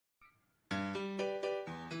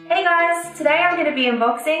Hey guys, today I'm going to be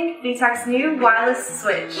unboxing V-TAC's new wireless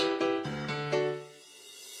switch.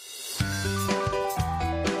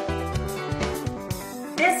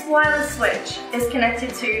 This wireless switch is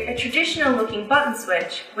connected to a traditional looking button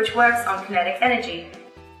switch which works on kinetic energy.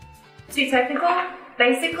 Too technical?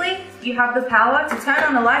 Basically, you have the power to turn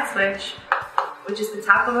on the light switch, which is the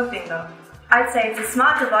tap of a finger. I'd say it's a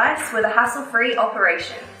smart device with a hassle-free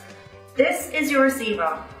operation. This is your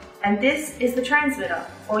receiver, and this is the transmitter,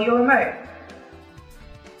 or your remote.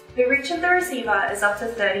 The reach of the receiver is up to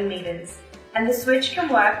 30 meters, and the switch can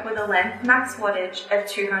work with a length max wattage of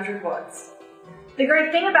 200 watts. The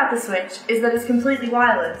great thing about the switch is that it's completely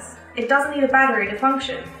wireless. It doesn't need a battery to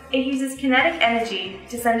function. It uses kinetic energy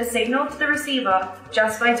to send a signal to the receiver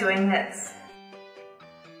just by doing this.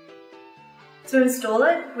 To install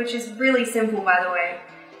it, which is really simple by the way,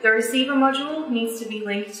 the receiver module needs to be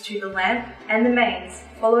linked to the lamp and the mains,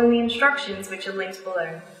 following the instructions which are linked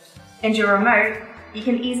below. And your remote, you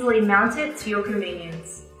can easily mount it to your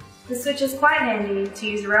convenience. The switch is quite handy to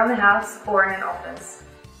use around the house or in an office.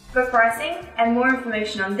 For pricing and more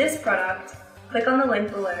information on this product, click on the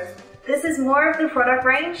link below. This is more of the product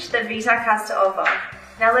range that V-TAC has to offer.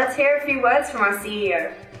 Now let's hear a few words from our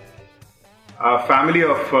CEO. Our family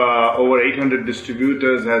of over 800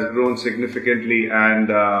 distributors has grown significantantly, and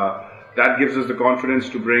that gives us the confidence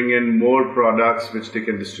to bring in more products which they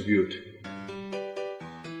can distribute.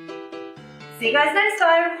 See you guys next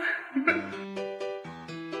time!